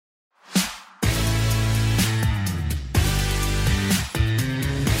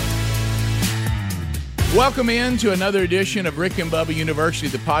Welcome in to another edition of Rick and Bubba University,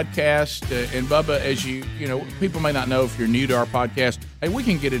 the podcast. And Bubba, as you know, people may not know if you're new to our podcast, hey, we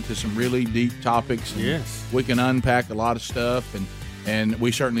can get into some really deep topics. And yes. We can unpack a lot of stuff, and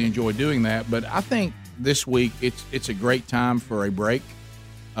we certainly enjoy doing that. But I think this week it's a great time for a break,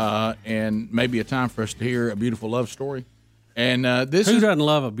 and maybe a time for us to hear a beautiful love story. And who doesn't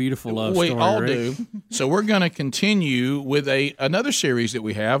love a beautiful love story? We all Rick? do. So we're going to continue with another series that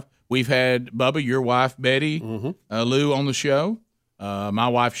we have. We've had Bubba, your wife Betty, Lou on the show. My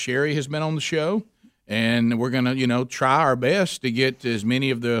wife Sherry has been on the show, and we're going to try our best to get as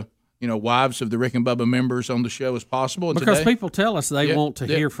many of the wives of the Rick and Bubba members on the show as possible. And because today, people tell us they want to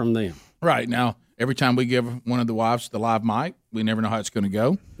hear from them. Right now, every time we give one of the wives the live mic, we never know how it's going to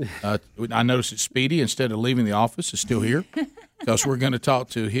go. I noticed that Speedy, instead of leaving the office, is still here because we're going to talk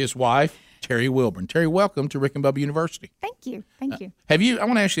to his wife, Terry Wilburn. Terry, welcome to Rick and Bubba University. Thank you. Thank you. I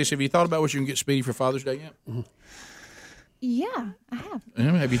want to ask you this. Have you thought about what you can get Speedy for Father's Day yet? Yeah, I have.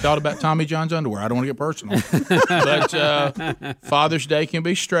 Have you thought about Tommy John's underwear? I don't want to get personal. But Father's Day can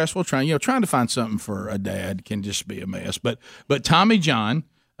be stressful. Trying to find something for a dad can just be a mess. But Tommy John,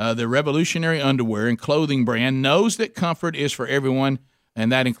 the revolutionary underwear and clothing brand, knows that comfort is for everyone,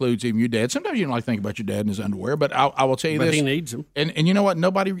 and that includes even your dad. Sometimes you don't like to think about your dad in his underwear, but I will tell you this. But he needs them. And you know what?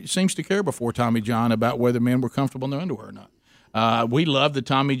 Nobody seems to care before Tommy John about whether men were comfortable in their underwear or not. We love the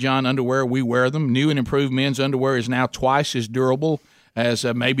Tommy John underwear. We wear them. New and improved men's underwear is now twice as durable as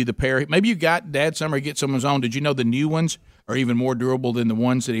maybe the pair. Maybe you got Dad some or get someone's own. Did you know the new ones are even more durable than the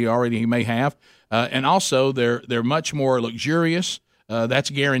ones that he may have? And also, they're much more luxurious. That's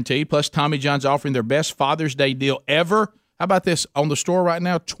guaranteed. Plus, Tommy John's offering their best Father's Day deal ever. How about this? On the store right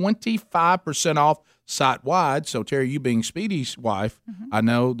now, 25% off site-wide. So, Terry, you being Speedy's wife, I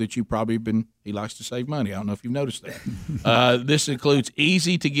know that you've probably he likes to save money. I don't know if you've noticed that. This includes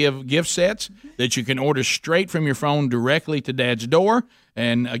easy-to-give gift sets that you can order straight from your phone directly to Dad's door.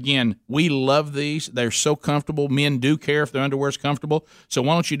 And, again, we love these. They're so comfortable. Men do care if their underwear is comfortable. So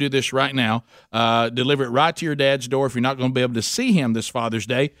why don't you do this right now? Deliver it right to your dad's door if you're not going to be able to see him this Father's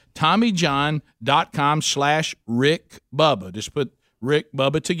Day. TommyJohn.com/Rick Bubba. Just put Rick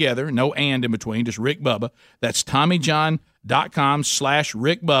Bubba together. No and in between. Just Rick Bubba. That's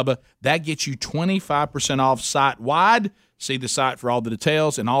TommyJohn.com/Rick Bubba. That gets you 25% off site-wide. See the site for all the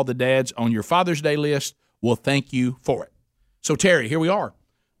details, and all the dads on your Father's Day list will thank you for it. So, Terry, here we are.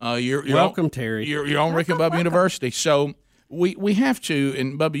 You're welcome, Terry. You're on Rick and Bubba University. So we have to,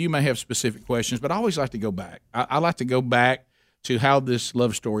 and Bubba, you may have specific questions, but I always like to go back. I like to go back to how this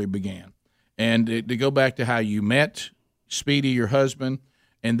love story began, and to go back to how you met Speedy, your husband,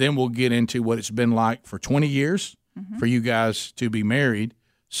 and then we'll get into what it's been like for 20 years for you guys to be married.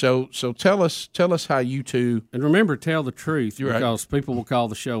 So tell us how you two. And remember, tell the truth, You're because people will call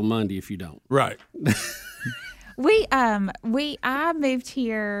the show Monday if you don't. Right. I moved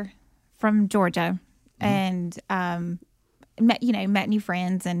here from Georgia and met new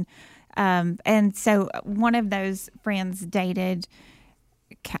friends, and so one of those friends dated.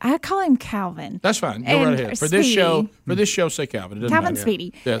 I call him Calvin. That's fine. Go right ahead. For this show, say Calvin. It doesn't Calvin matter.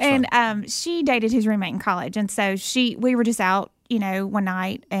 Speedy. Yeah, and she dated his roommate in college, and so we were just out, one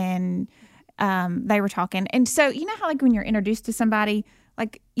night, and they were talking. And so you know how like when you're introduced to somebody,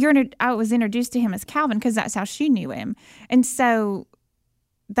 like I was introduced to him as Calvin because that's how she knew him, and so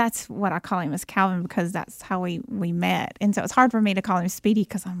that's what I call him as Calvin because that's how we met. And so it's hard for me to call him Speedy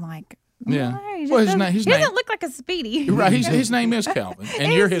because I'm like. Yeah. He His name doesn't look like a Speedy. You're right. His name is Calvin,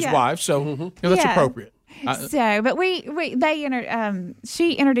 and you're his wife, so that's appropriate. But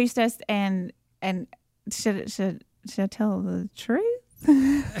she introduced us, and should I tell the truth?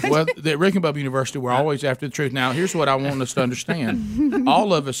 Well, at Rick and Bubba University, we're always after the truth. Now, here's what I want us to understand: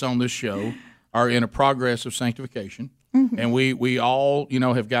 all of us on this show are in a progress of sanctification, and we all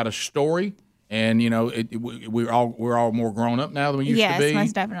have got a story. And we're all more grown up now than we used to be. Yes,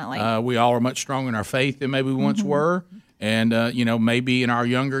 most definitely. We all are much stronger in our faith than maybe we once were, and maybe in our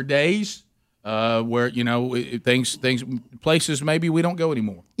younger days, where places maybe we don't go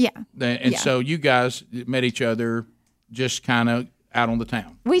anymore. Yeah. So you guys met each other just kind of out on the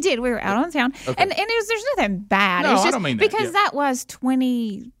town. We did. We were out on town, Okay. and there's nothing bad. No, it's just I don't mean that. because that was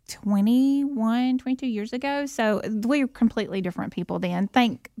 22 years ago. So we were completely different people then.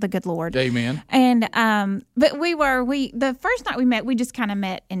 Thank the good Lord. Amen. And but the first night we met, we just kind of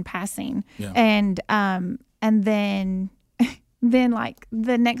met in passing, and then like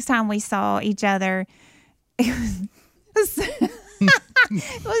the next time we saw each other, it was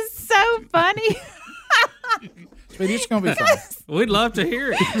so funny. Speedy. It's going to be fun. We'd love to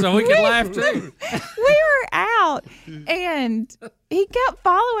hear it so we can laugh too. We were out, and he kept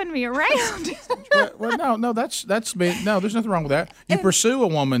following me around. Well, no, that's been, no. There's nothing wrong with that. You pursue a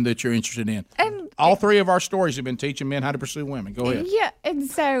woman that you're interested in. And all three of our stories have been teaching men how to pursue women. Go ahead. yeah, and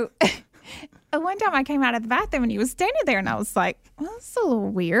so one time I came out of the bathroom and he was standing there, and I was like, well, that's a little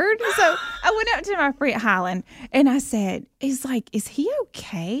weird. So I went up to my friend Highland and I said, he's like, is he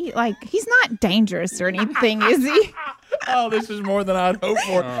okay? Like, he's not dangerous or anything, is he? Oh, this is more than I'd hoped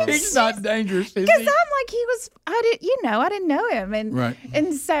for. He's not dangerous, is Because he? I'm like, I didn't know him. And Right.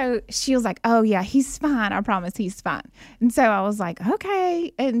 and so she was like, oh yeah, he's fine. I promise he's fine. And so I was like,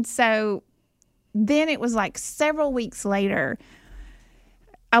 okay. And so then it was like several weeks later,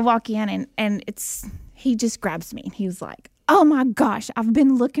 I walk in and he just grabs me and he was like, oh my gosh, I've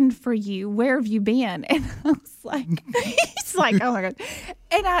been looking for you. Where have you been? And I was like, he's like, oh my God.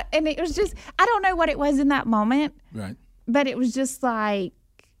 And it was just, I don't know what it was in that moment, Right. but it was just like,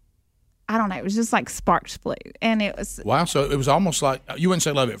 I don't know. It was just like sparks flew. And it was, Wow. So it was almost like you wouldn't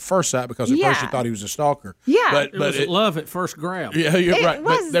say love at first sight because at first you thought he was a stalker. Yeah. But It was love at first grab. yeah, you're It right.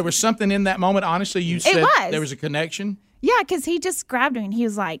 was- But there was something in that moment. Honestly, you said was. there was a connection. yeah, because he just grabbed me and he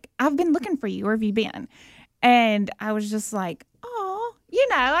was like, I've been looking for you. Where have you been? And I was just like, oh,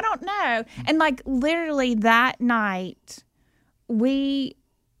 I don't know. And like literally that night, we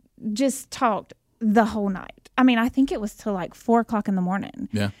just talked the whole night. I mean, I think it was till like 4:00 in the morning.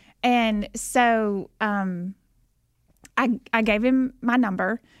 Yeah. And so I gave him my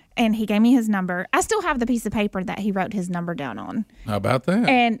number and he gave me his number. I still have the piece of paper that he wrote his number down on. How about that?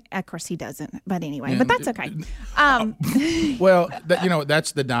 And of course he doesn't. But anyway, but that's okay. Well,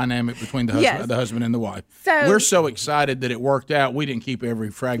 that's the dynamic between the husband, Yes. the husband and the wife. So- we're so excited that it worked out. We didn't keep every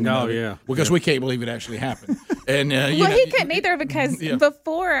fragment Oh, of it yeah. because we can't believe it actually happened. And Well, he couldn't either because Yeah.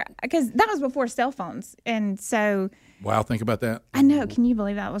 because that was before cell phones. And so wow, think about that. I know, can you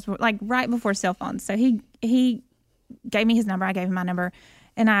believe that was like right before cell phones? So he gave me his number, I gave him my number,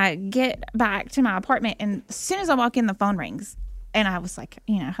 and I get back to my apartment, and as soon as I walk in, the phone rings. And I was like,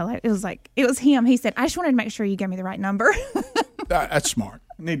 hello. It was him. He said, I just wanted to make sure you gave me the right number. That's smart.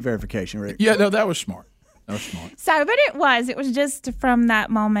 Need verification, Rick. Yeah, no, that was smart. That was smart. So, but it was just from that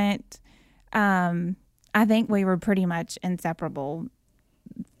moment, I think we were pretty much inseparable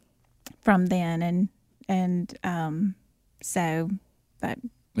from then. So, but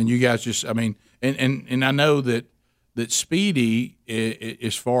And you guys just, I mean, and I know that Speedy,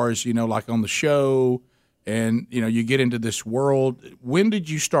 as far as, like on the show and, you get into this world, when did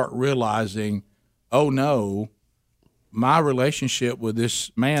you start realizing, oh no, my relationship with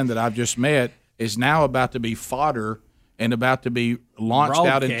this man that I've just met is now about to be fodder and about to be launched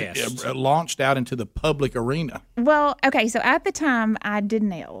out into the public arena? well, okay. So at the time I did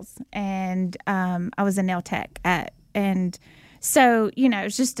nails and, I was a nail tech and so,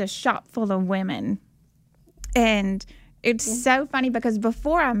 it's just a shop full of women. And it's so funny because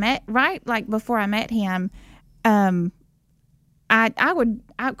before I met him, of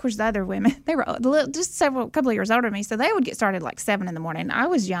course, the other women, they were just couple of years older than me. So they would get started like 7 a.m. I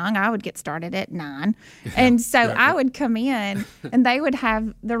was young. I would get started at 9. And so I would come in and they would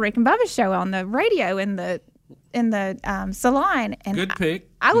have the Rick and Bubba show on the radio in the salon. And Good pick.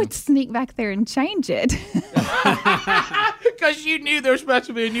 I would sneak back there and change it. Because you knew there was about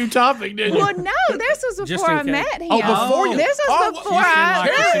to be a new topic, didn't you? Well, no, this was Just before in I case. met him. Oh, before you? This was Oh, before you didn't I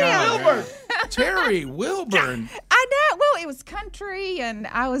like met to see him. all that. Terry Wilburn. I know. Well, it was country, and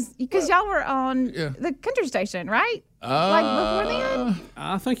I was because y'all were on Yeah. the country station, right? Like before then.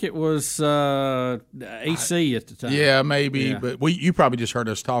 I think it was AC at the time. Yeah, maybe, Yeah. but you probably just heard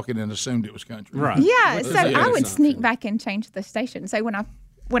us talking and assumed it was country. Right. Yeah. Which So is I the would other sneak side. back and change the station. So when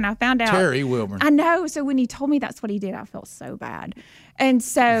I found out, Terry Wilburn. I know. So when he told me that's what he did, I felt so bad, and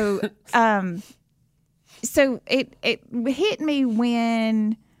so so it hit me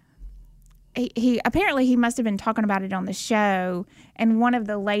when. He apparently he must have been talking about it on the show, and one of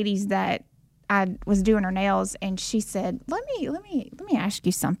the ladies that I was doing her nails, and she said, "Let me ask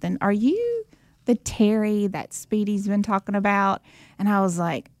you something. Are you the Terry that Speedy's been talking about?" And I was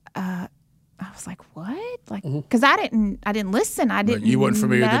like, what? Like, because I didn't listen. I didn't. You weren't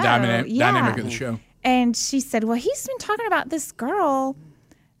familiar with the know. dynamic of the show. And she said, "Well, he's been talking about this girl."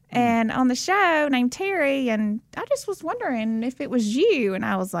 And on the show named Terry, and I just was wondering if it was you. And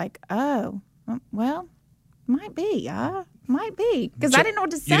I was like, oh, well, might be. Might be. Because I didn't know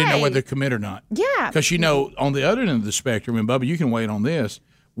what to say. You didn't know whether to commit or not. Yeah. Because, on the other end of the spectrum, and Bubba, you can weigh in on this,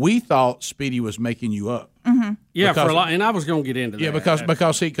 we thought Speedy was making you up. Yeah, Because- for a lot, and I was going to get into that. Yeah,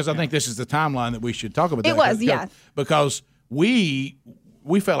 because I think this is the timeline that we should talk about. It that. was, Because- yeah. Because we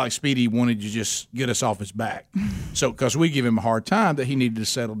we felt like Speedy wanted to just get us off his back. So, because we give him a hard time that he needed to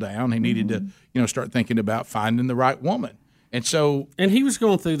settle down, he needed to, start thinking about finding the right woman. And so, and he was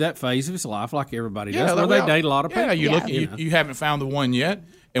going through that phase of his life like everybody does, where well, they date a lot of people. You haven't found the one yet,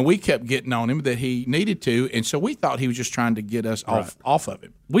 and we kept getting on him that he needed to, and so we thought he was just trying to get us off of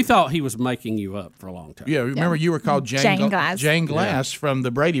him. We thought he was making you up for a long time. Yeah, remember you were called Jane Glass. Jane Glass from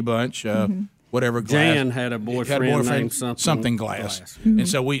the Brady Bunch. Whatever Glass. Jan had a boyfriend named something Glass. And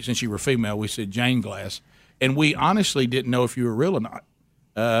so since you were female, we said Jane Glass. And we honestly didn't know if you were real or not.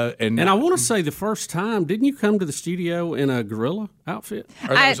 And I want to say the first time, didn't you come to the studio in a gorilla outfit?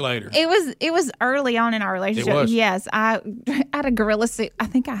 Or that was later? It was early on in our relationship. It was. Yes, I had a gorilla suit. I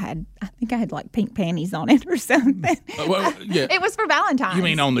think I had like pink panties on it or something. Yeah. It was for Valentine's. You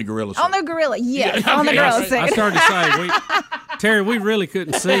mean on the gorilla suit? On the gorilla, yes. Yeah, on the okay, gorilla I suit. I started to say, Terry, we really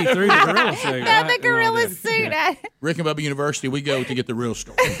couldn't see through the gorilla suit. No, the gorilla suit. Rick and Bubba University, we go to get the real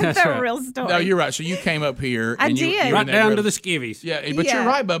story. The real story. No, you're right. So you came up here. I and did. You right down to the skivvies. Yeah, but you're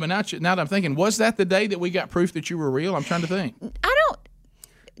right, Bubba. Now that I'm thinking, was that the day that we got proof that you were real? I'm trying to think. I don't.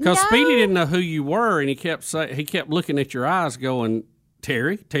 Because No. Speedy didn't know who you were, and he kept looking at your eyes, going,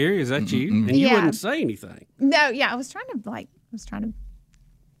 "Terry, is that you?" And you Yeah. wouldn't say anything. No, yeah, I was trying to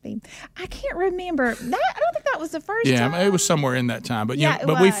be. I can't remember that. I don't think that was the first Yeah, time. it was somewhere in that time. But Yeah, it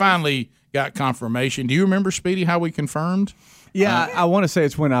but we was. finally got confirmation. Do you remember, Speedy, how we confirmed? Yeah, I want to say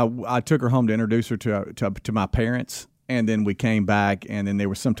it's when I took her home to introduce her to my parents, and then we came back, and then there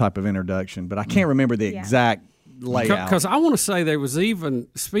was some type of introduction, but I can't remember the exact layout. Because I want to say there was even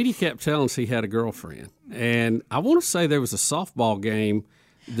Speedy kept telling us he had a girlfriend, and I want to say there was a softball game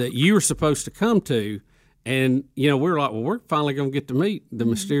that you were supposed to come to, and we were like, well, we're finally going to get to meet the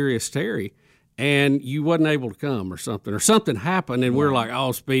mysterious Terry. And you wasn't able to come, or something happened, and we're like,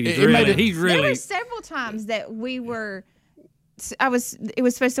 "Oh, Speedy's It made he's There really." were several times that we were. It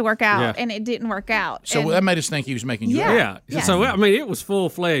was supposed to work out, and it didn't work out. So and that made us think he was making you Yeah. up. Yeah. So I mean, it was full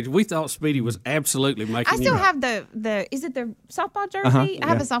fledged. We thought Speedy was absolutely making. I still you up. have the is it the softball jersey? I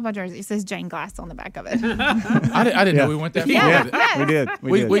have a softball jersey. It says Jane Glass on the back of it. I didn't know we went that far. Yeah. with it.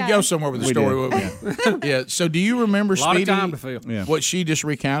 we did. We'd go somewhere with the story. wouldn't we? Yeah. So do you remember, A lot Speedy, of time to fill. Yeah. what she just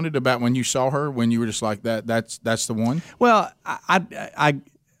recounted about when you saw her, when you were just like that's the one? Well,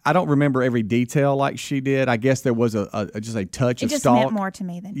 I don't remember every detail like she did. I guess there was just a touch It of just stalk. meant more to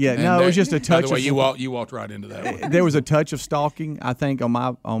me than Yeah, no, it was just a By touch. the way, of, you walked right into that one. there was a touch of stalking, I think, on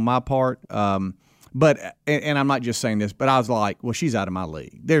my part. But I'm not just saying this, but I was like, well, she's out of my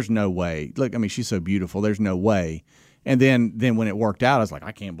league. There's no way. Look, I mean, she's so beautiful. There's no way. And then when it worked out, I was like,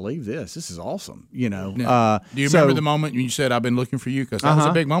 I can't believe this. This is awesome. Do you remember the moment when you said, "I've been looking for you"? Because that was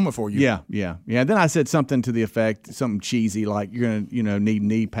a big moment for you. Yeah. Then I said something to the effect, something cheesy, like you're gonna, need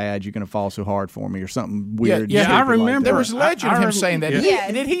knee pads. You're gonna fall so hard for me, or something weird. Yeah, stupid I like remember. that. There was legend of him saying that.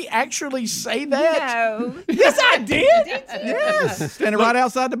 Yes. Did he actually say that? No. Yes, I did. Yes. Standing right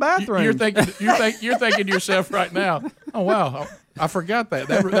outside the bathroom. You're thinking to yourself right now, oh wow, I forgot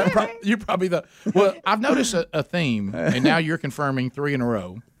that. You're probably well, I've noticed a theme, and now you're confirming 3 in a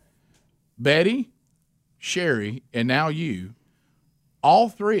row. Betty, Sherry, and now you, all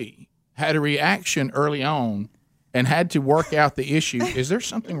 3 had a reaction early on and had to work out the issue. Is there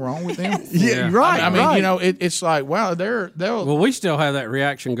something wrong with them? yeah, right. I mean, right. it's like, wow, they'll. Well, we still have that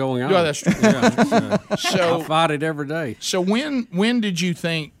reaction going on. Yeah, that's true. I So, fight it every day. so when did you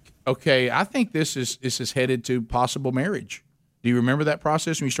think? Okay, I think this is headed to possible marriage. Do you remember that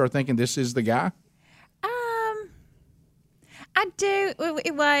process when you start thinking this is the guy? I do.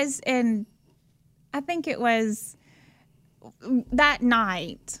 It was, and I think it was that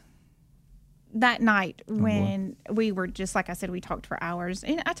night. That night when we were just like I said, we talked for hours,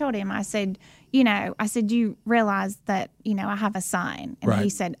 and I told him, I said, you realize that I have a son, and Right. he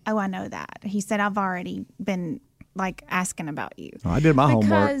said, oh, I know that. He said, I've already been like asking about you. I did my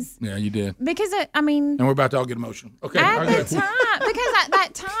homework. Yeah, you did. Because and And we're about to all get emotional. Okay, at all the right. time, because at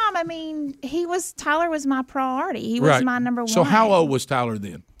that time, Tyler was my priority. He was Right. my number one. So how old was Tyler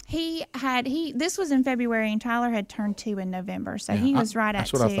then? This was in February, and Tyler had turned 2 in November, so he was right at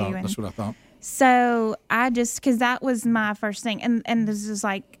That's 2. what I thought. and That's what I thought. so because that was my first thing, and this is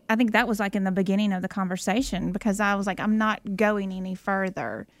like, I think that was like in the beginning of the conversation, because I was like, I'm not going any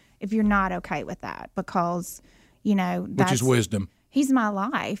further if you're not okay with that, because Which is wisdom. he's my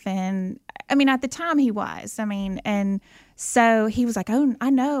life. And I mean, at the time he was, and so he was like, oh,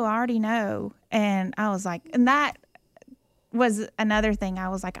 I know, I already know. And I was like, and that was another thing. I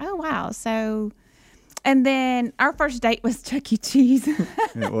was like, oh, wow. So and then our first date was Chuck E. Cheese.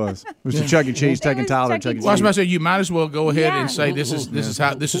 It was. It was the Chuck E. Cheese taking was Tyler Chuck to E. Chuck E. Cheese. Well, I was Cheese. about to say you might as well go ahead Yeah. and say this is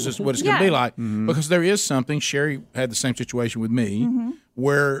just what it's going to Yeah. be like because there is something. Sherry had the same situation with me,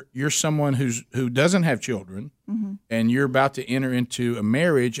 where you're someone who doesn't have children, and you're about to enter into a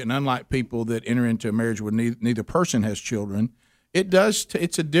marriage, and unlike people that enter into a marriage where neither person has children,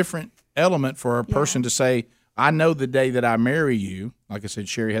 it's a different element for a person to say, I know the day that I marry you. Like I said,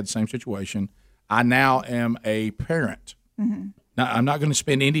 Sherry had the same situation. I now am a parent. Now, I'm not going to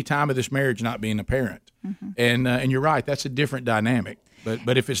spend any time of this marriage not being a parent. And you're right, that's a different dynamic.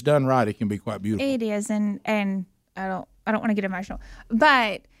 But if it's done right, it can be quite beautiful. It is, and I don't want to get emotional,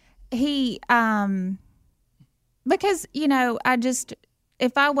 but he because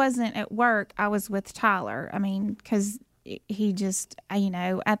if I wasn't at work, I was with Tyler. I mean, because he just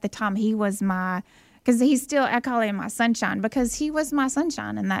at the time he was because he's still, I call him my sunshine because he was my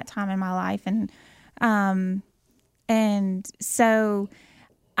sunshine in that time in my life, and so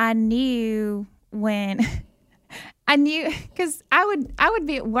I knew when. I knew because I would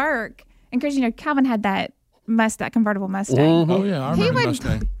be at work, and because Calvin had that convertible Mustang. Oh yeah, I remember the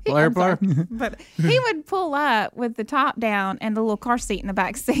Mustang. I'm sorry, but he would pull up with the top down and the little car seat in the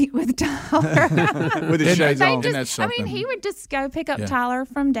back seat with Tyler. With his shades on. Isn't that something? He would just go pick up Tyler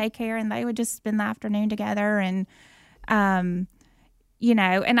from daycare, and they would just spend the afternoon together. And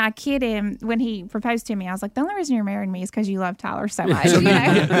and I kid him when he proposed to me. I was like, the only reason you're marrying me is because you love Tyler so much.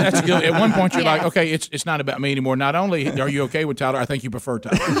 Yeah, that's good. At one point, you're Yeah. like, okay, it's not about me anymore. Not only are you okay with Tyler, I think you prefer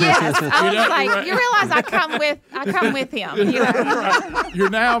Tyler. Yes, I was like, you realize I come with him. Right. You're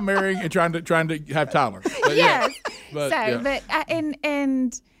now marrying and trying to have Tyler. But Yes. yeah.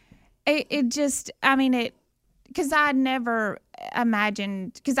 It just, because I never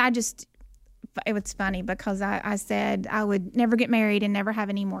imagined, it was funny because I said I would never get married and never have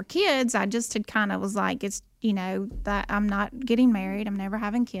any more kids. I just had kind of was like, it's, that I'm not getting married. I'm never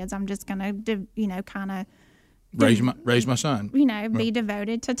having kids. I'm just going to, kind of raise my son. be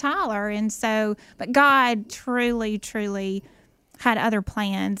devoted to Tyler. And so, but God truly, truly had other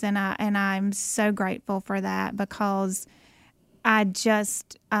plans. And I'm so grateful for that because I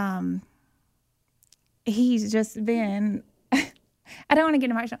just, he's just been, I don't want to get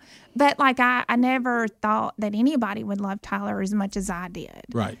emotional, but I never thought that anybody would love Tyler as much as I did.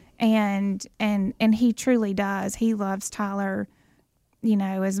 Right. And he truly does. He loves Tyler,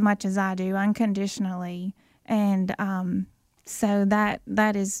 as much as I do, unconditionally. And so that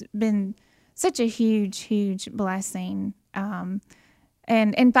has been such a huge, huge blessing.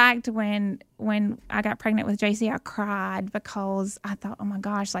 And in fact, when I got pregnant with JC, I cried because I thought, oh my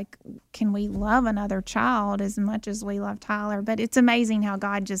gosh, can we love another child as much as we love Tyler? But it's amazing how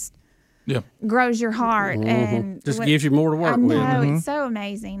God just grows your heart and just gives you more to work with. I know, it's so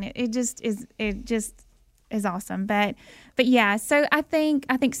amazing. It just is awesome. But yeah, so I think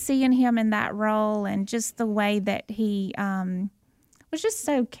seeing him in that role and just the way that he was just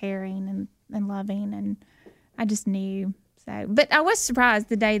so caring and loving, and I just knew. So, but I was surprised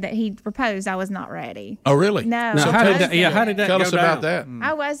the day that he proposed. I was not ready. Oh, really? No. Now, how did that Tell go us down? about that.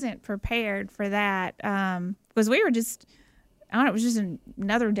 I wasn't prepared for that because we were just, I don't know, it was just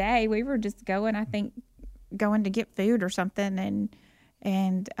another day. We were just going to get food or something,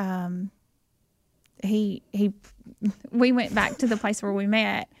 and we went back to the place where we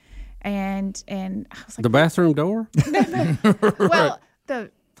met, and I was like, The bathroom door? well,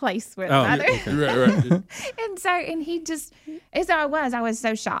 the place where Right. and he just, I was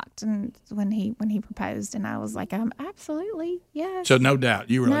so shocked, and when he proposed, and I was like, absolutely, yes. So no doubt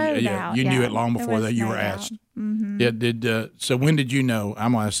you were. No doubt, you knew yeah. it long There before was that you no were doubt. asked. Yeah. So when did you know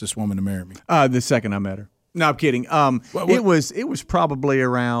I'm gonna ask this woman to marry me? The second I met her. No, I'm kidding. It was probably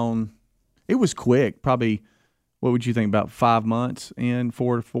around. It was quick. Probably. What would you think? About 5 months in,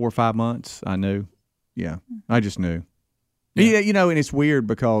 4 or 5 months. I knew. Yeah, I just knew. Yeah, and it's weird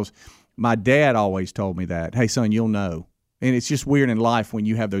because my dad always told me that. Hey, son, you'll know. And it's just weird in life when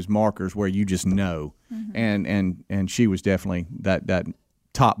you have those markers where you just know. And she was definitely that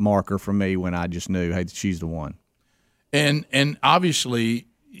top marker for me when I just knew, hey, she's the one. And obviously,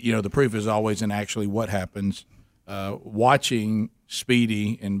 the proof is always in actually what happens. Watching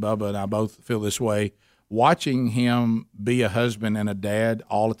Speedy and Bubba, and I both feel this way, watching him be a husband and a dad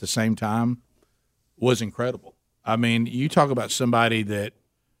all at the same time was incredible. I mean, you talk about somebody that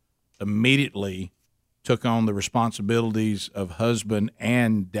immediately took on the responsibilities of husband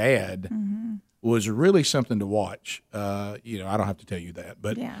and dad was really something to watch. I don't have to tell you that,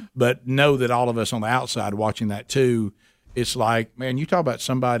 but know that all of us on the outside watching that too, it's like, man, you talk about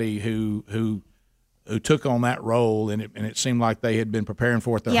somebody who took on that role and it seemed like they had been preparing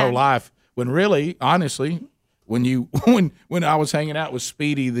for it their whole life. when really, honestly, when you when I was hanging out with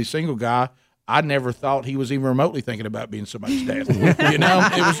Speedy, the single guy, I never thought he was even remotely thinking about being somebody's dad. You know,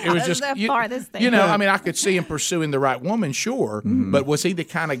 it was just the farthest thing. you know. I mean, I could see him pursuing the right woman, sure, but was he the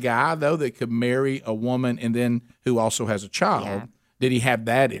kind of guy though that could marry a woman and then who also has a child? Yeah. Did he have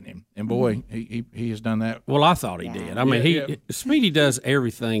that in him? And boy, he has done that. Well, I thought he did. I mean, Speedy does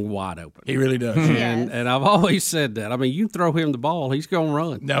everything wide open. He really does. And I've always said that. I mean, you throw him the ball, he's going to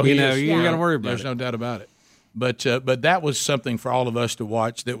run. No, you he know, is. you ain't got to worry about There's it. no doubt about it. But that was something for all of us to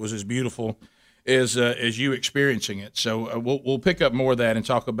watch that was as beautiful as you experiencing it. So we'll pick up more of that and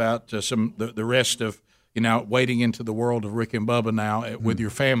talk about the rest of wading into the world of Rick and Bubba now with your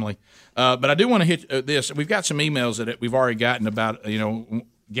family. But I do want to hit this. We've got some emails that we've already gotten about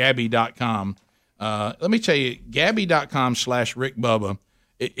Gabby.com. Let me tell you, Gabby.com/Rick Bubba.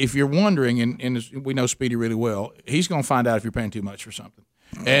 If you're wondering, and we know Speedy really well, he's going to find out if you're paying too much for something.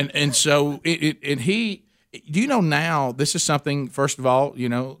 And so he. Do you know now? This is something. First of all,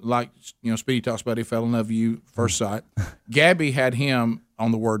 Speedy talks about he fell in love with you first sight. Gabby had him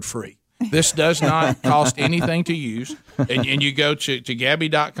on the word free. This does not cost anything to use, and you go to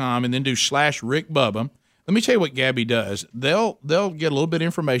Gabby.com and then do /Rick Bubba. Let me tell you what Gabby does. They'll get a little bit of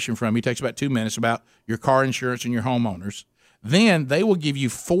information from you. It takes about 2 minutes about your car insurance and your homeowners. Then they will give you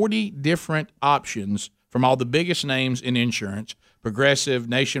 40 different options from all the biggest names in insurance: Progressive,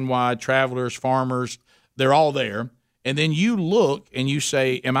 Nationwide, Travelers, Farmers. They're all there. And then you look and you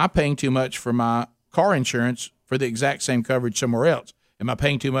say, am I paying too much for my car insurance for the exact same coverage somewhere else? Am I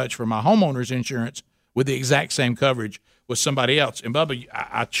paying too much for my homeowner's insurance with the exact same coverage with somebody else? And Bubba,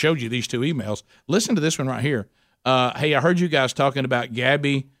 I showed you these two emails. Listen to this one right here. Hey, I heard you guys talking about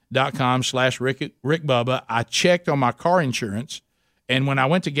Gabby.com/Rick Bubba. I checked on my car insurance, and when I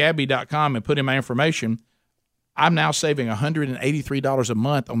went to Gabby.com and put in my information, I'm now saving $183 a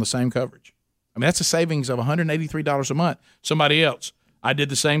month on the same coverage. I mean, that's a savings of $183 a month. Somebody else, I did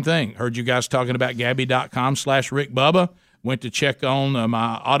the same thing. Heard you guys talking about Gabby.com/Rick Bubba. Went to check on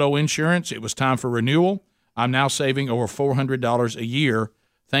my auto insurance. It was time for renewal. I'm now saving over $400 a year.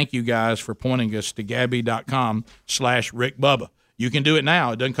 Thank you guys for pointing us to Gabby.com/Rick Bubba. You can do it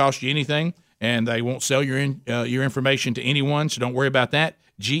now. It doesn't cost you anything, and they won't sell your information to anyone, so don't worry about that.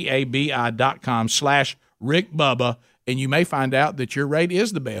 Gabi.com/Rick Bubba. And you may find out that your rate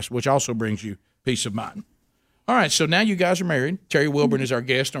is the best, which also brings you peace of mind. All right, so now you guys are married. Terry Wilburn is our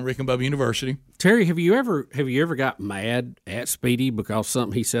guest on Rick and Bubba University. Terry, have you ever got mad at Speedy because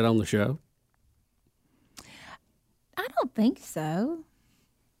something he said on the show? I don't think so.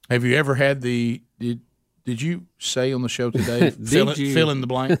 Have you ever had did you say on the show today, fill in the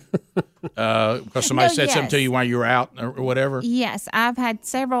blank? Because somebody said something to you while you were out or whatever? Yes, I've had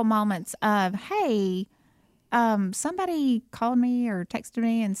several moments of, hey, somebody called me or texted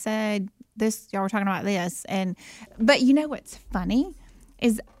me and said this, y'all were talking about this. But you know what's funny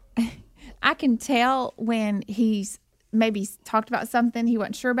is I can tell when he's maybe talked about something he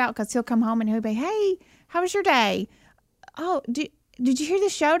wasn't sure about, because he'll come home and he'll be, hey, how was your day? Oh, did you hear the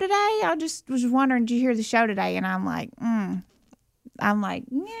show today? I just was wondering, did you hear the show today? And I'm like, yeah,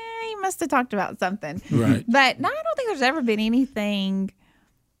 you must have talked about something. Right. But no, I don't think there's ever been anything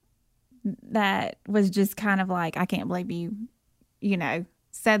that was just kind of like, I can't believe you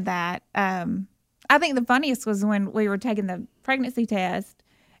said that. I think the funniest was when we were taking the pregnancy test,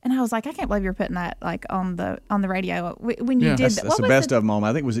 and I was like, I can't believe you're putting that like on the radio when you did that. That's the best of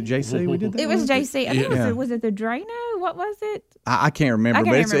moment. I think was it JC we did that. It was JC. I think was it the Drano? What was it? I can't remember,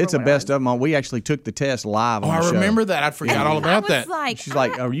 but it's a best of moment. We actually took the test live. On the show. I remember that. I forgot all about that. Like, she's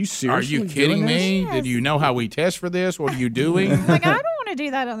like, "Are you serious? Are you kidding me? Yes. Did you know how we test for this? What are you doing?" Like, I don't want to do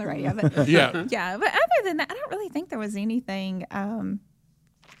that on the radio. But yeah. But other than that, I don't really think there was anything.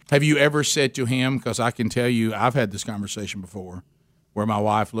 Have you ever said to him? Because I can tell you, I've had this conversation before, where my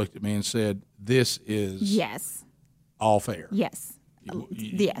wife looked at me and said, "This is all fair." Yes.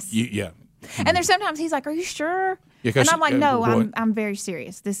 Yes. Yeah. And there's sometimes he's like, "Are you sure?" Yeah, and I'm like, "No, I'm very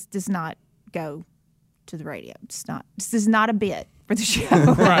serious. This does not go to the radio. This is not a bit for the show."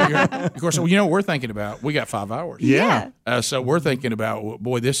 Right. Of course, what we're thinking about? We got 5 hours. Yeah. So we're thinking about,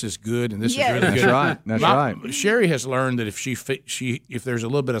 boy, this is good, and this is really That's good. right. That's right. Sherry has learned that if there's a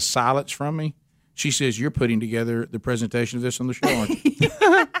little bit of silence from me, she says, "You're putting together the presentation of this on the show, aren't you?"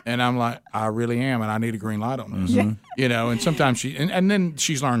 And I'm like, "I really am, and I need a green light on this." And sometimes and then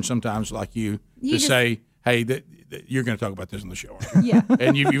she's learned sometimes, like you to say, "Hey, you're going to talk about this on the show, aren't you? Yeah.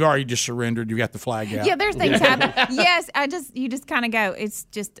 And you've already just surrendered. You got the flag out. Yeah, there's things happen. Yes, you just kind of go. It's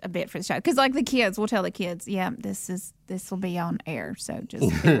just a bit for the show because like the kids, we'll tell the kids, yeah, this will be on air, so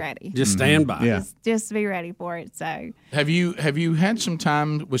just be ready. Just stand by. Yeah. Just be ready for it. So Have you had some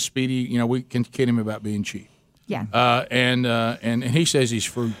time with Speedy? You know, we can kid him about being cheap. yeah, And he says he's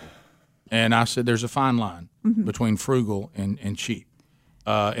frugal, and I said there's a fine line between frugal and cheap.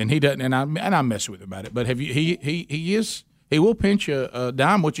 And he doesn't, and I mess with him about it. But have you? He will pinch a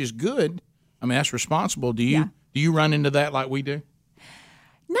dime, which is good. I mean, that's responsible. Do you run into that like we do?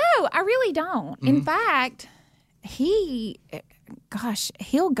 no, I really don't. In fact, he'll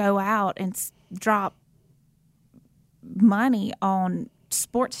go out and drop money on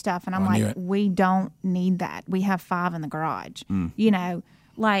sports stuff, and I'm I knew like, it. we don't need that. We have 5 in the garage. You know,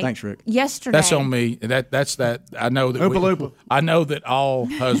 like Thanks, Rick. yesterday. That's on me. That's that. I know that. I know that all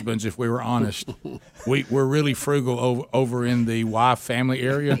husbands, if we were honest, we're really frugal over in the wife family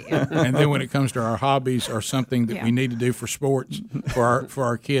area, and then when it comes to our hobbies or something that we need to do for sports for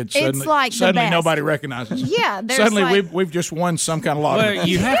our kids, It's suddenly, like the suddenly best. nobody recognizes us. Yeah, there's Suddenly like- we've just won some kind of lottery. Well,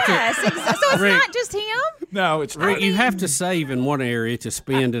 you have to. Yes, exactly. So it's Rick. not just him. No, it's Rick, you have to save in one area to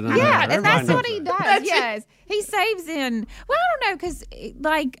spend in another. Yeah, and Everybody that's knows what he that. does. Yes, he saves in. Well, I don't know because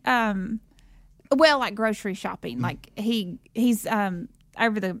like like grocery shopping. Like he's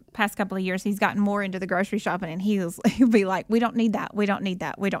over the past couple of years, he's gotten more into the grocery shopping, and he'll be like, "We don't need that. We don't need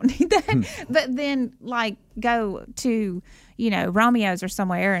that. We don't need that." But then like go to Romeo's or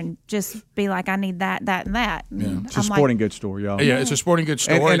somewhere and just be like, "I need that, that, and that." And It's a I'm like, sporting goods store, y'all. Yeah, it's a sporting goods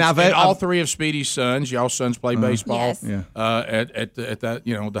store. And And, I've- all I've- three of Speedy's sons, y'all sons play baseball Yes. Yeah. at that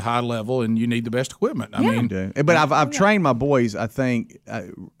the high level, and you need the best equipment. I mean, do. But I've trained my boys. I think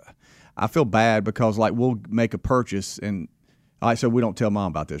I feel bad because like we'll make a purchase and so we don't tell mom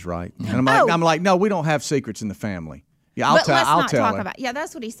about this, right? And I'm like, no, we don't have secrets in the family. Yeah, I'll but tell. let's I'll not tell talk her. about. Yeah,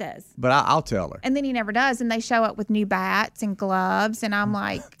 that's what he says. But I'll tell her. And then he never does, and they show up with new bats and gloves, and I'm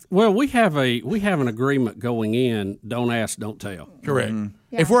like, Well, we have an agreement going in. Don't ask, don't tell. correct.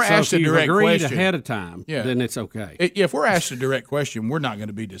 If we're So asked if a you've direct agreed question, ahead of time, Yeah. then it's okay. if we're asked a direct question, we're not going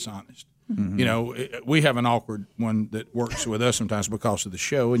to be dishonest. You know, we have an awkward one that works with us sometimes because of the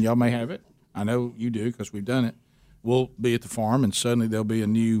show, and y'all may have it. I know you do because we've done it. We'll be at the farm, and suddenly there'll be a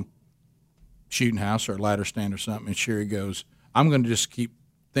new shooting house or a ladder stand or something, and Sherry goes, I'm going to just keep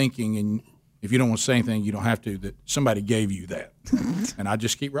thinking, and if you don't want to say anything, you don't have to, that somebody gave you that. And I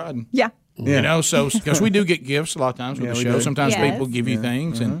just keep riding. yeah. You know, so because we do get gifts a lot of times with the we show. do. Sometimes Yes. people give you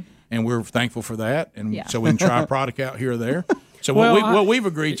things, and we're thankful for that, and Yeah. so we can try a product out here or there. So Well, what we've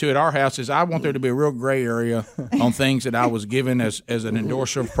agreed to at our house is I want there to be a real gray area on things that I was given as an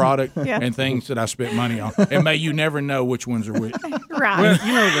endorser of product and things that I spent money on. And may you never know which ones are which. Right. Well,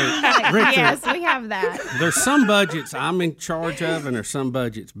 you know, Rick, Yes, we have that. there's some budgets I'm in charge of, and there's some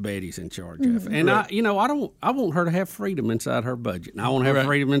budgets Betty's in charge of. And I want her to have freedom inside her budget, and I want to have Right.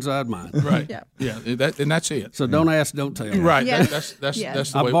 freedom inside mine. Right. Yeah. Yeah. And that's it. So don't ask, don't tell. Right. Yeah. That's Yes.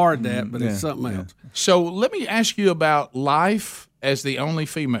 that's the I way. borrowed that, but it's something else. So let me ask you about life as the only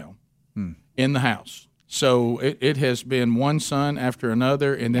female in the house. So it has been one son after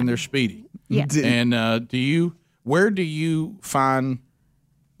another, and then there's Speedy. Yes. And where do you find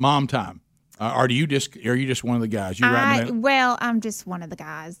mom time? Or are you just one of the guys? You riding Well, I'm just one of the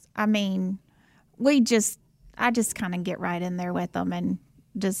guys. I mean, I just kind of get right in there with them and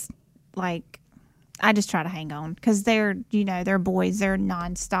just like, I just try to hang on because they're boys, they're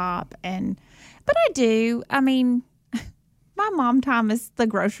nonstop. But I do. I mean, my mom time is the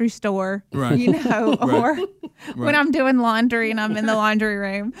grocery store, Right. or when I'm doing laundry and I'm in the laundry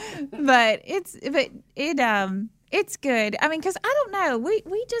room. But it's good. I mean, because I don't know,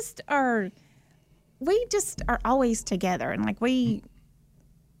 we just are always together, and like I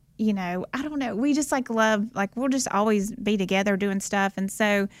don't know, we just like love, like we'll just always be together doing stuff. And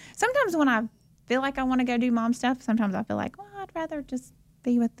so sometimes when I feel like I want to go do mom stuff, sometimes I feel like, well, I'd rather just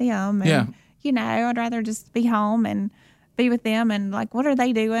be with them. And, Yeah. I'd rather just be home and be with them and like, what are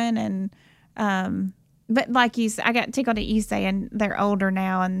they doing? And, but like you said, I got tickled at you saying they're older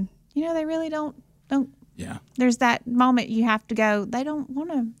now, and they really don't, Yeah. there's that moment you have to go, they don't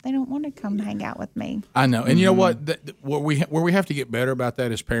want to come hang out with me. I know, and you know what? Where we have to get better about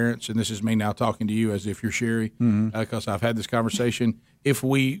that as parents, and this is me now talking to you as if you're Sherry, because I've had this conversation. If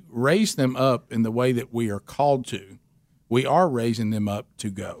we raise them up in the way that we are called to, we are raising them up to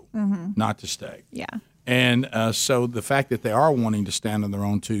go, not to stay. Yeah. And so the fact that they are wanting to stand on their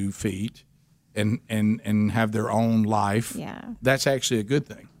own 2 feet and have their own life, Yeah. that's actually a good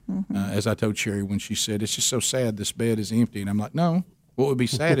thing. As I told Sherry when she said, it's just so sad this bed is empty. And I'm like, no, What would be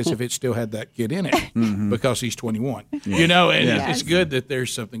sad is if it still had that kid in it because he's 21. You know, and it's good that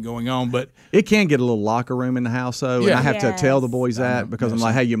there's something going on. But it can get a little locker room in the house, though, and I have to tell the boys that because I'm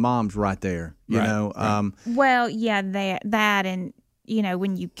like, hey, your mom's right there, you know. Right. Well, yeah, that and, you know,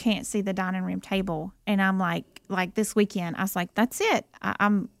 when you can't see the dining room table, and I'm like this weekend, I was like, that's it.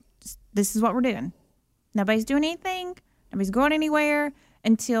 This is what we're doing. Nobody's doing anything. Nobody's going anywhere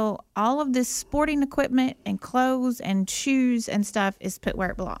until all of this sporting equipment and clothes and shoes and stuff is put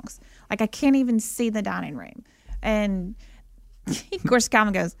where it belongs. Like, I can't even see the dining room. And, of course,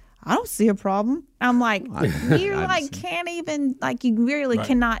 Calvin goes, I don't see a problem. I'm like, you can't even, like, you really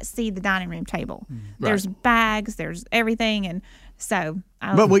cannot see the dining room table. There's bags, there's everything, and so.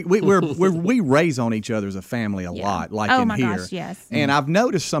 But we raise on each other as a family a lot, like in here. Gosh, yes. And I've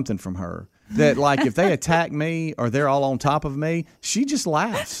noticed something from her. That, like, if they attack me or they're all on top of me, she just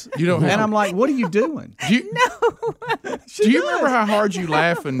laughs. And I'm like, what are you doing? Do you remember how hard you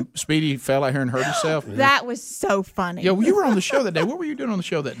laughed when Speedy fell out here and hurt himself? That was so funny. Yeah, well, you were on the show that day. What were you doing on the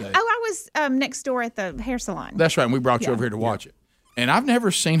show that day? Oh, I was next door at the hair salon. That's right. And we brought you over here to watch it. And I've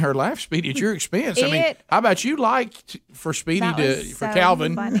never seen her laugh, Speedy, at your expense. I mean, how about you like for Speedy for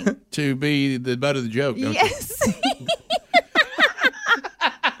Calvin funny. to be the butt of the joke? Don't Yes.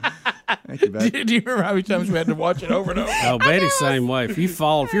 Do you remember how many times we had to watch it over and over? Oh, Betty's same way. If you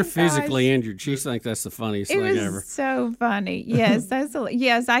fall, if you're physically injured, she thinks that's the funniest thing ever. So funny. Yes,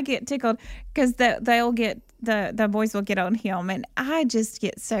 yes. I get tickled because they'll get the boys will get on him, and I just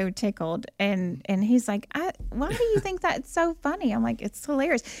get so tickled. And he's like, "Why do you think that's so funny?" I'm like, "It's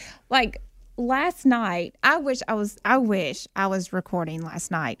hilarious." Like last night, I wish I was recording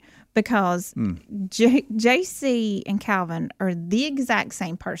last night because JC and Calvin are the exact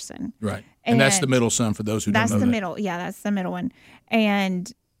same person. Right. And that's the middle son for those who don't know. That's the middle. Yeah, that's the middle one.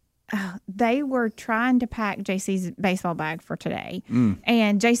 And they were trying to pack JC's baseball bag for today.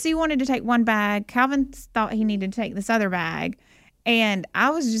 And JC wanted to take one bag. Calvin thought he needed to take this other bag. And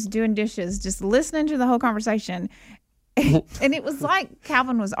I was just doing dishes, just listening to the whole conversation. And it was like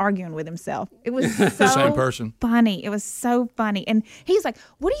Calvin was arguing with himself. It was so same person. funny. It was so funny. And he's like,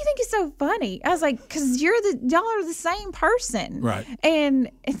 "What do you think is so funny?" I was like, "Cause y'all are the same person." Right.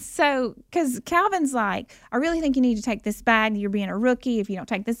 And so, cause Calvin's like, "I really think you need to take this bag. You're being a rookie if you don't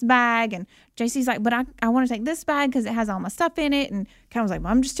take this bag." And JC's like, "But I want to take this bag because it has all my stuff in it." And Calvin's like,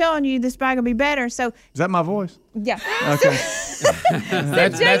 "Well, I'm just telling you, this bag will be better." So Is that my voice? yeah. Okay.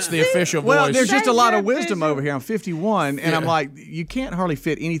 That's the official voice. Well, there's just a lot of That's your wisdom vision. over here. I'm 51, and I'm like, you can't hardly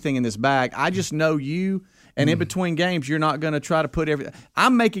fit anything in this bag. I just know you, and in between games, you're not going to try to put everything.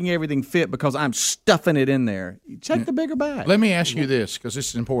 I'm making everything fit because I'm stuffing it in there. Check the bigger bag. Let me ask you this, because this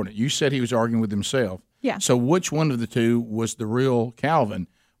is important. You said he was arguing with himself. Yeah. So which one of the two was the real Calvin?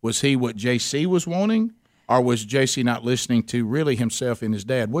 Was he what JC was wanting, or was JC not listening to really himself and his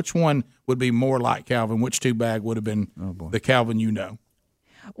dad? Which one would be more like Calvin? Which two bag would have been the Calvin you know?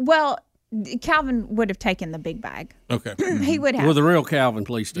 Well, Calvin would have taken the big bag. Okay. He would have. Well, the real Calvin,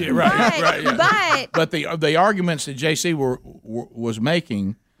 please do. But the arguments that JC was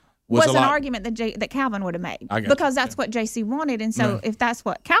making was an argument that Calvin would have made because that's what JC wanted, and so if that's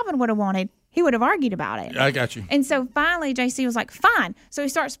what Calvin would have wanted, he would have argued about it. I got you. And so finally, JC was like, "Fine." So he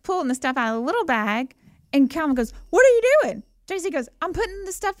starts pulling the stuff out of the little bag, and Calvin goes, "What are you doing?" JC goes, "I'm putting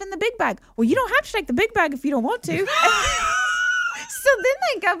the stuff in the big bag." "Well, you don't have to take the big bag if you don't want to." So then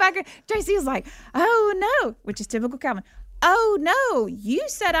they go back. JC is like, "Oh no," which is typical Calvin. "Oh no, you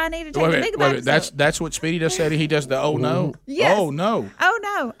said I needed to take the big bag." That's what Speedy does say. He does the "oh no." Yes. Oh no. Oh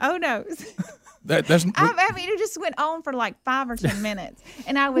no. Oh no. That's. I mean, it just went on for like 5 or 10 minutes,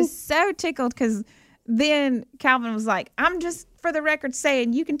 and I was so tickled because then Calvin was like, "I'm just for the record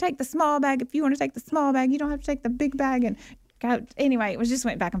saying you can take the small bag if you want to take the small bag. You don't have to take the big bag." And anyway, it just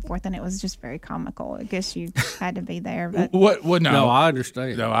went back and forth, and it was just very comical. I guess you had to be there. But What? No. No, I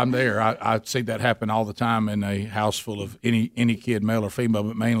understand. No, I'm there. I see that happen all the time in a house full of any kid, male or female,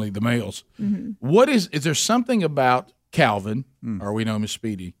 but mainly the males. Mm-hmm. What is there something about Calvin, or we know him as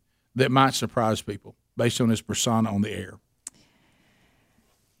Speedy, that might surprise people based on his persona on the air?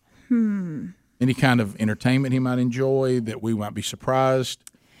 Any kind of entertainment he might enjoy that we might be surprised?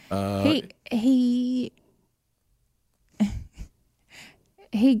 He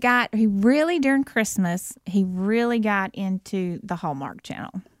really during Christmas he really got into the Hallmark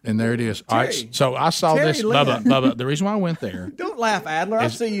Channel. And there it is. All right, so I saw Terry this. Lynn. Bubba, the reason why I went there, Don't laugh, Adler. I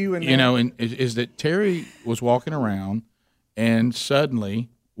see you in there. you know, is that Terry was walking around, and suddenly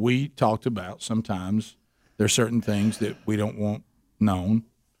we talked about sometimes there's certain things that we don't want known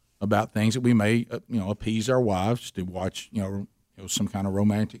about things that we may appease our wives to watch some kind of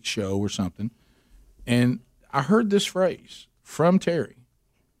romantic show or something. And I heard this phrase from Terry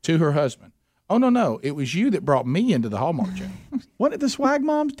to her husband. Oh, no, it was you that brought me into the Hallmark Channel. What did the swag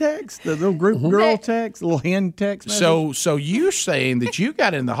moms text? The little group girl text, the little hen text message? So you're saying that you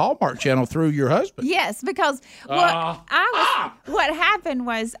got in the Hallmark Channel through your husband? Yes, because what happened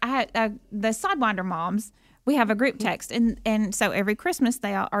was I had the Sidewinder moms. We have a group text, and so every Christmas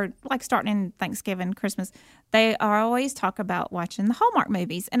they are like starting in Thanksgiving, Christmas. They are always talk about watching the Hallmark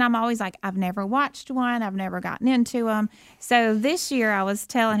movies, and I'm always like, I've never watched one, I've never gotten into them. So this year I was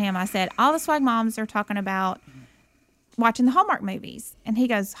telling him, I said, all the swag moms are talking about watching the Hallmark movies, and he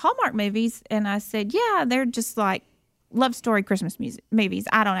goes, Hallmark movies, and I said, yeah, they're just like love story Christmas movies.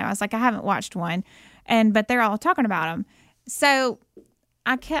 I don't know. I was like, I haven't watched one, but they're all talking about them. So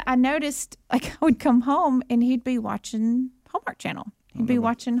I noticed, like, I would come home and he'd be watching Hallmark Channel. He'd be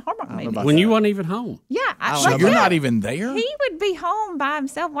watching Hallmark movies. When you weren't even home. Yeah. So you're not even there? He would be home by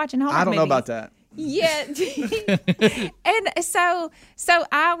himself watching Hallmark I don't know movies. about that. Yeah. And so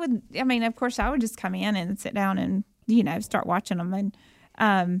I would, I mean, of course, I would just come in and sit down and, start watching them.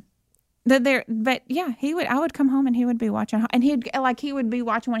 And, but yeah, I would come home and he would be watching, and he would be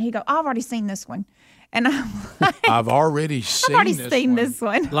watching one. He'd go, I've already seen this one. And I'm like, I've already seen this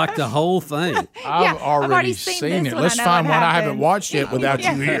one. Like the whole thing. I've already seen it. Let's find one I haven't watched yet without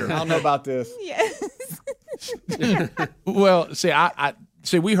you here. I don't know about this. Yes. Well,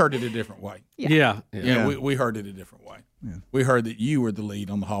 see, we heard it a different way. Yeah. We heard it a different way. Yeah. We heard that you were the lead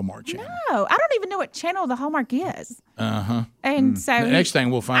on the Hallmark Channel. No, I don't even know what channel the Hallmark is. Uh-huh. And so the next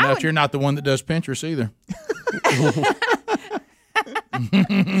thing we'll find out, you're not the one that does Pinterest either.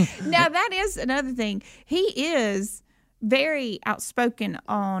 Now, that is another thing. He is very outspoken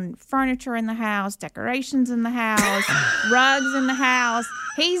on furniture in the house, decorations in the house, rugs in the house.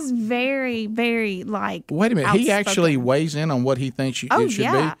 He's very, very like. Wait a minute. outspoken. He actually weighs in on what he thinks it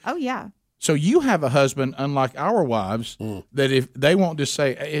should be. Oh, yeah. So you have a husband, unlike our wives, that if they won't just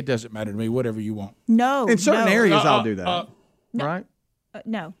say, it doesn't matter to me, whatever you want. No. In certain areas, I'll do that. Right?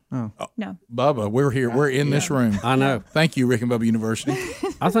 No. No. Bubba, we're here. We're in this room. I know. Thank you, Rick and Bubba University.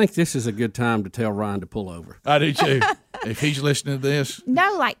 I think this is a good time to tell Ryan to pull over. I do too. If he's listening to this.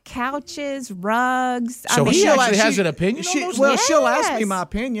 No, like couches, rugs. So he actually has an opinion on those? Well, she'll ask me my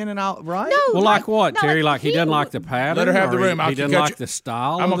opinion, and I'll, right? No, Well, like what, Terry? Like he doesn't like the pattern? Let her have the or room. He doesn't like the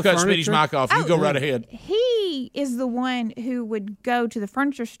style I'm going of to the cut Speedy's furniture? mic off. You go right ahead. He is the one who would go to the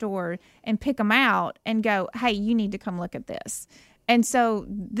furniture store and pick them out and go, hey, you need to come look at this. And so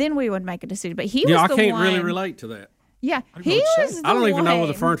then we would make a decision. But he was I the can't one. really relate to that. Yeah, he was the I don't even know where one.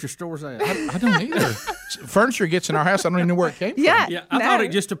 the furniture store's at. I don't either. Furniture gets in our house. I don't even know where it came from. Yeah, I thought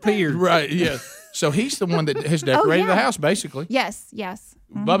it just appeared. Right, yeah. So he's the one that has decorated the house, basically. Yes.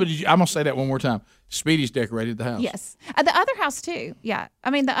 Bubba, I'm going to say that one more time. Speedy's decorated the house. Yes. The other house, too. Yeah.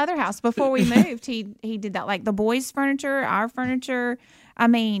 I mean, the other house, before we moved, he did that. Like the boys' furniture, our furniture. I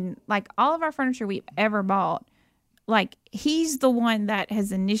mean, like all of our furniture we've ever bought, like he's the one that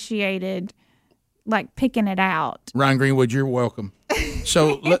has initiated, like picking it out. Ryan Greenwood, you're welcome.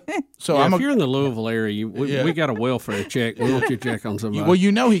 So, if you're in the Louisville area, we got a welfare check. We want you to check on somebody.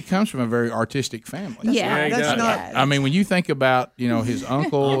 Well, he comes from a very artistic family. Yeah. I mean, when you think about, his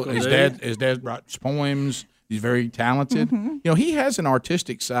uncle, his dad writes poems. He's very talented. Mm-hmm. He has an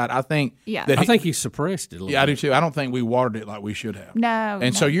artistic side. I think. Yeah. I think he suppressed it a little Yeah, I bit. do too. I don't think we watered it like we should have. No.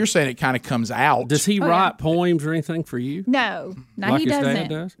 And so you're saying it kind of comes out. Does he write poems or anything for you? No, Like he his dad doesn't.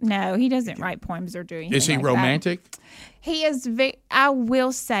 does? No, he doesn't write poems or do anything. Is he like romantic? That. He is. I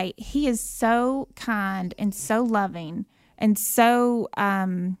will say he is so kind and so loving and so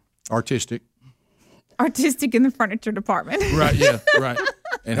Artistic. artistic in the furniture department. Right. Yeah. Right.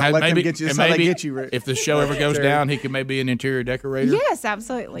 And Don't let them maybe, get you. and That's how they maybe get you, Rick. if the show ever goes down, he could maybe be an interior decorator. Yes,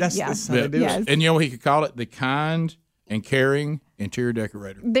 absolutely. That's how they do it. Yes. And he could call it the kind and caring interior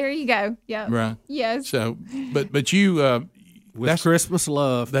decorator. There you go. Yeah. Right. Yes. So, but you. With Christmas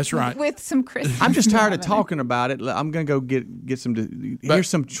love. That's right. With some Christmas. I'm just tired of love in it. talking about it. I'm going to go get some. Here's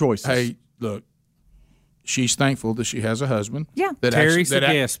some choices. Hey, look. She's thankful that she has a husband. Yeah. Terry's the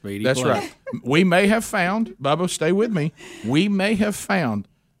guest, Speedy. That's Please. right. We may have found, Bubba, stay with me. We may have found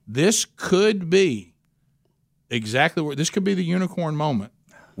this could be exactly where this could be the unicorn moment.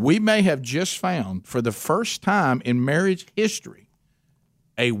 We may have just found for the first time in marriage history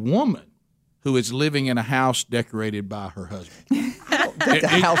a woman who is living in a house decorated by her husband.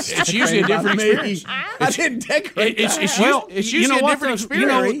 It's usually a different experience. I didn't decorate. It's usually a different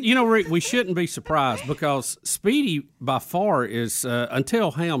experience. Rick, we shouldn't be surprised because Speedy, by far, is until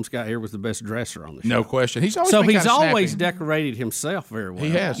Helms got here, was the best dresser on the show. No question. He's always So been he's kinda always snappy. decorated himself very well.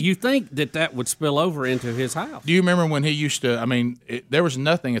 He has. You think that would spill over into his house? Do you remember when he used to? I mean, there was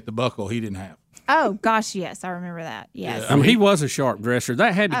nothing at the Buckle he didn't have. Oh gosh, yes, I remember that. Yes. I mean, he was a sharp dresser.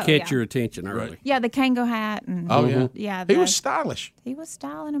 That had to Oh, catch yeah. your attention early. Yeah, the Kango hat and Oh yeah, yeah, he was stylish. he was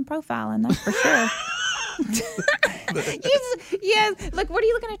styling and profiling, that's for sure. yes. Look, what are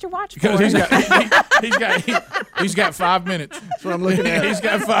you looking at your watch for? He's got 5 minutes. That's what I'm looking at. He's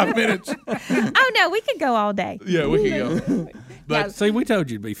got 5 minutes. Oh no, we could go all day. Yeah, we can go. But See, we told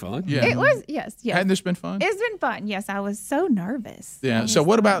you it'd be fun. yeah, It was yes. Hadn't this been fun? It's been fun. Yes, I was so nervous. Yeah. So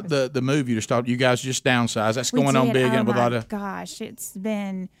what about the move you just talked? You guys just downsized. That's We going on did. big Oh and with a my lot of. gosh, it's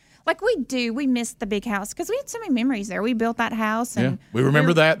been like we missed the big house because we had so many memories there. We built that house and Yeah, we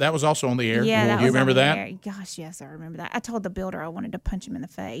remember that. That was also on the air. Yeah, that you was remember on the that? air. Gosh, yes, I remember that. I told the builder I wanted to punch him in the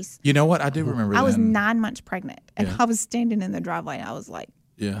face. You know what? I do remember that. I was 9 months pregnant, and Yeah. I was standing in the driveway, and I was like,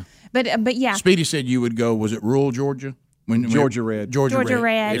 Yeah. but yeah, Speedy said you would go. Was it rural Georgia? Georgia Red. Georgia Georgia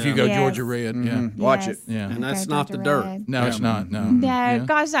Red, If you go yes. Georgia Red, yeah. Watch yes. it. Yeah. And that's Okay, not the Georgia dirt. Red. No, it's not. No. No, Yeah.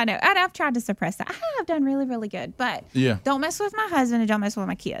 gosh, I know. And I've tried to suppress that. I've done really, really good, but Yeah. don't mess with my husband and don't mess with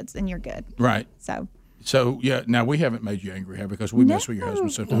my kids, and you're good. Right. So Yeah. Now we haven't made you angry, have we? Because we mess with your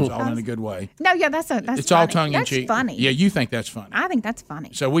husband sometimes, all in a good way. no, yeah, that's It's all funny. tongue in that's cheek. funny. Yeah, you think that's funny. I think that's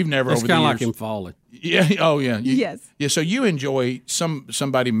funny. So we've never It's over the kind of years. like him falling. Yeah. Oh yeah. Yes. Yeah. So you enjoy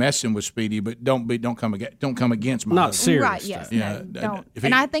somebody messing with Speedy, but don't come against my Not husband. serious. Right? Yes. stuff. Yeah. No, don't. If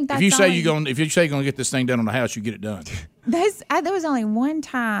And he- I think that's if you say only- you're gonna get this thing done on the house, you get it done. There was only one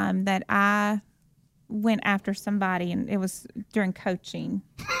time that I went after somebody, and it was during coaching.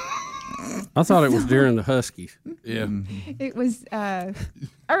 I thought it was during the Huskies. Yeah. It was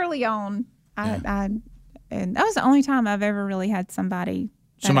early on. And that was the only time I've ever really had somebody.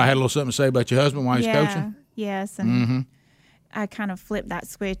 that Somebody had a little something to say about your husband while he's yeah, coaching. Yes, and I kind of flipped that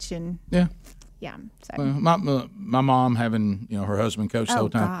switch, and Yeah. yeah. So Well, my mom having her husband coach the Oh, whole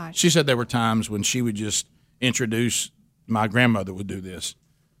time. gosh. She said there were times when she would just introduce. My grandmother would do this.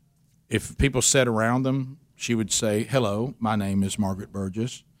 If people sat around them, she would say, "Hello, my name is Margaret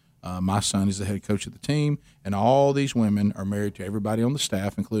Burgess. My son is the head coach of the team, and all these women are married to everybody on the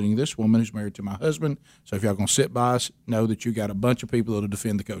staff, including this woman who's married to my husband. So if y'all gonna sit by us, know that you got a bunch of people that'll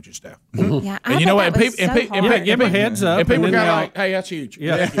defend the coaching staff." yeah, I And you know thought what? that was so hard. Yeah, give them a heads up. And people then got they'll- like, "Hey, that's huge."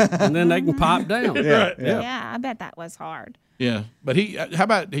 yeah, and then they can pop down. Yeah, I bet that was hard. Yeah, but how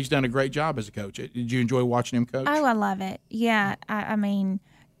about he's done a great job as a coach? Did you enjoy watching him coach? Oh, I love it. Yeah, I mean,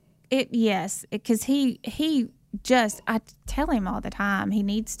 it. Yes, because he just I tell him all the time he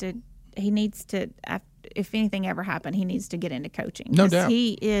needs to. If anything ever happened, he needs to get into coaching. No 'Cause doubt.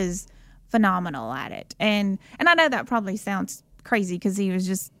 he is phenomenal at it, and I know that probably sounds crazy because he was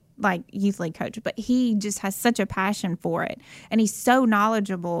just like youth league coach, but he just has such a passion for it, and he's so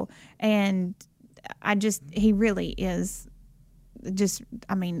knowledgeable, and he really is.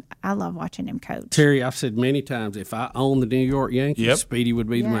 I mean, I love watching him coach. Terry, I've said many times, if I owned the New York Yankees, Yep. Speedy would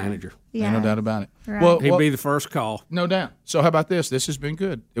be the Yeah. manager. Yeah, No doubt about it. Right. Well, He'd be the first call. no doubt. So how about this? This has been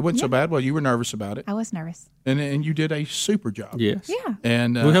good. It wasn't so bad. Well, you were nervous about it, I was nervous. and you did a super job. Yes. Yeah.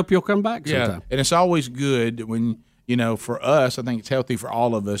 And We hope you'll come back yeah, sometime. and it's always good when for us. I think it's healthy for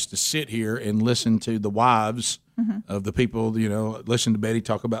all of us to sit here and listen to the wives of the people. Listen to Betty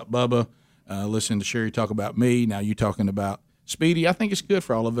talk about Bubba, listen to Sherry talk about me. Now you talking about Speedy. I think it's good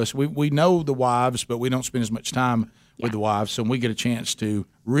for all of us. We know the wives, but we don't spend as much time with the wives. So when we get a chance to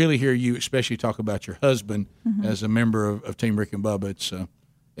really hear you, especially talk about your husband as a member of Team Rick and Bubba,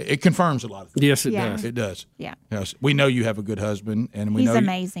 it confirms a lot of things. Yes, it Yeah. does. It does. Yeah. Yes. We know you have a good husband, and we He's know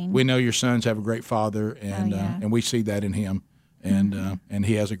amazing. We know your sons have a great father, and yeah. and we see that in him, and and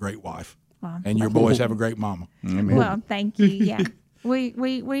he has a great wife, Wow. and your boys have a great mama. Well, thank you. Yeah,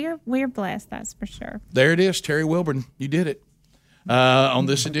 we're blessed. That's for sure. There it is, Terry Wilburn. You did it on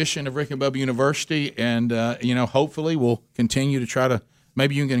this edition of Rick and Bubba University, and hopefully we'll continue to try to.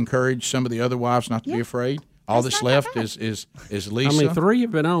 Maybe you can encourage some of the other wives not to be afraid. All That's that's not that left bad. is Lisa. I mean, 3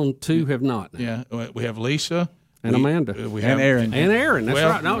 have been on, 2 have not. Yeah, we have Lisa And Amanda. We have And Aaron. And Aaron. That's Well,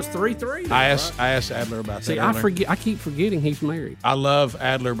 right. No, it's 3-3. I asked Adler about See, that. I earlier. forget. I keep forgetting he's married. I love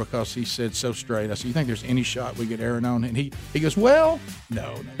Adler because he said so straight. I said, "You think there's any shot we get Aaron on?" And he goes, "Well,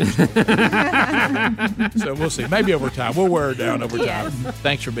 no." So we'll see. Maybe over time. We'll wear her down over time. Yes.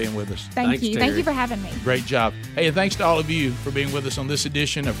 Thanks for being with us. Thank you. Thank Terry. you for having me. Great job. Hey, and thanks to all of you for being with us on this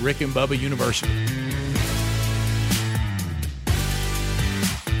edition of Rick and Bubba University.